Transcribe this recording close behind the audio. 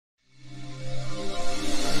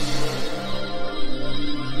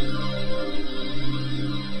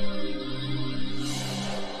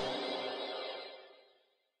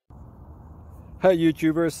Hey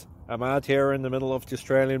YouTubers, I'm out here in the middle of the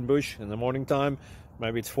Australian bush in the morning time.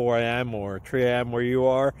 Maybe it's 4 a.m. or 3 a.m. where you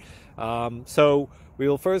are. So we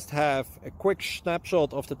will first have a quick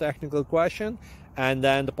snapshot of the technical question and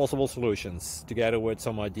then the possible solutions, together with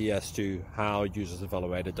some ideas to how users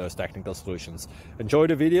evaluated those technical solutions. Enjoy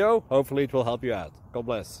the video, hopefully it will help you out. God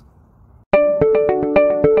bless.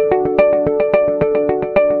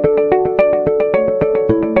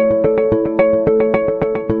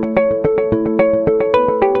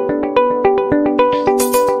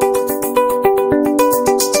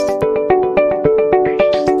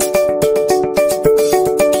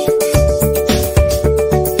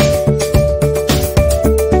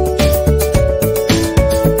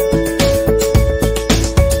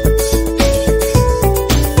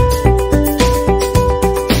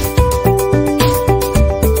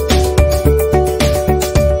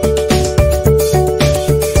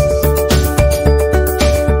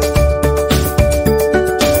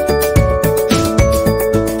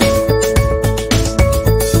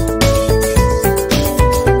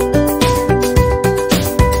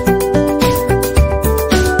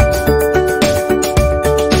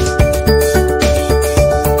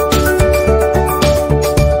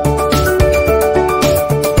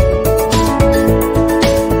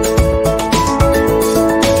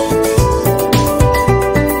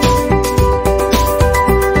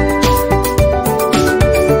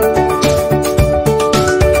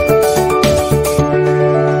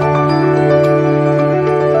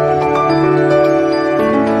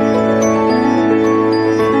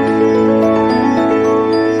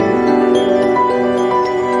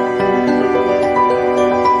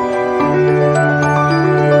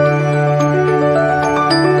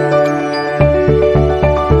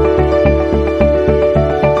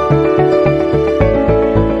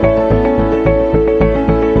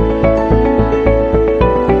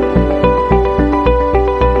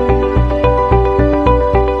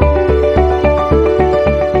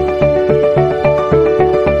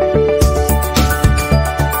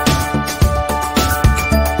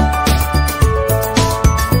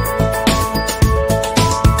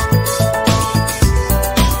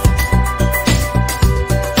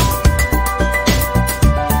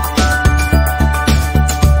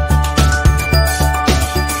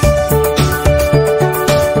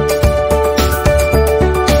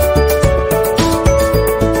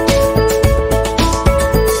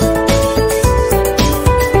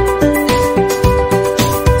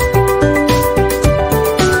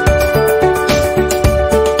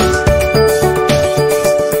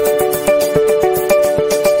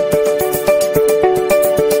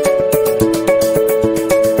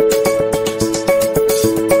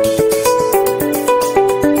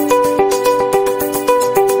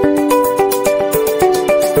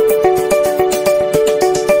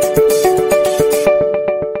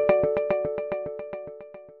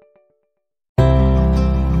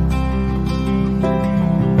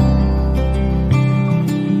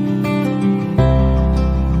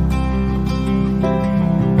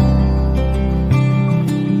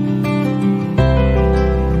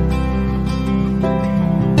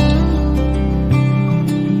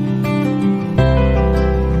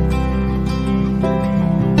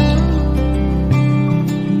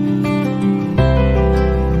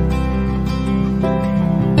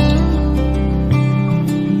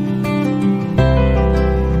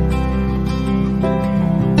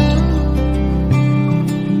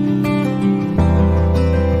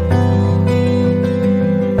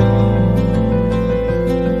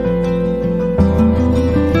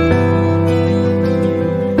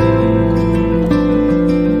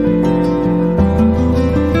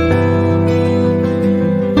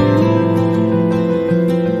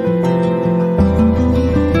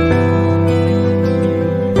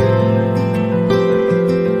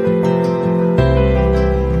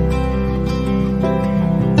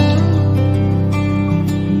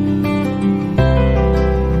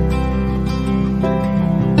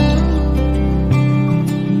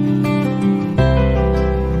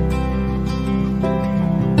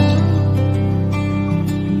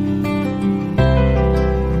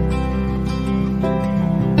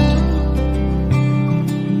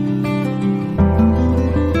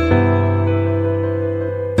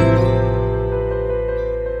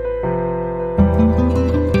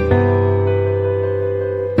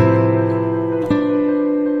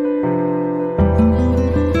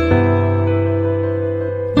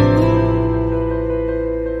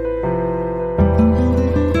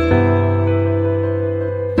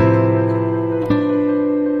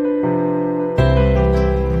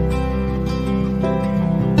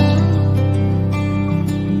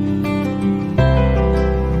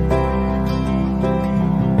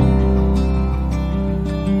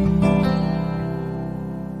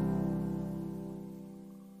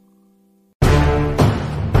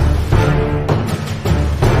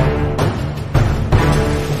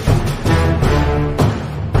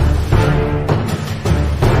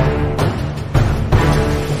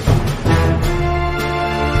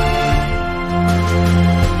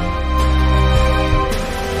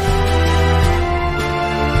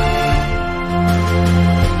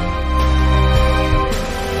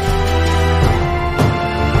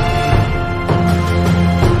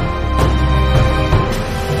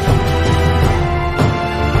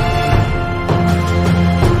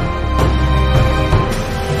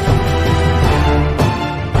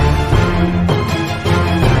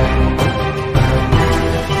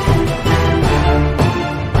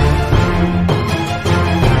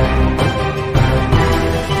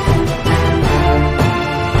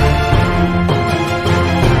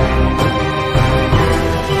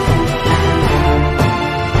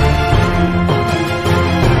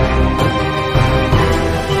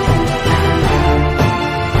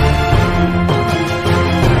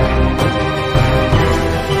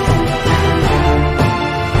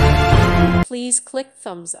 Please click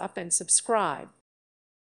thumbs up and subscribe.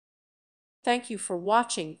 Thank you for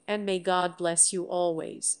watching, and may God bless you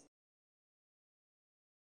always.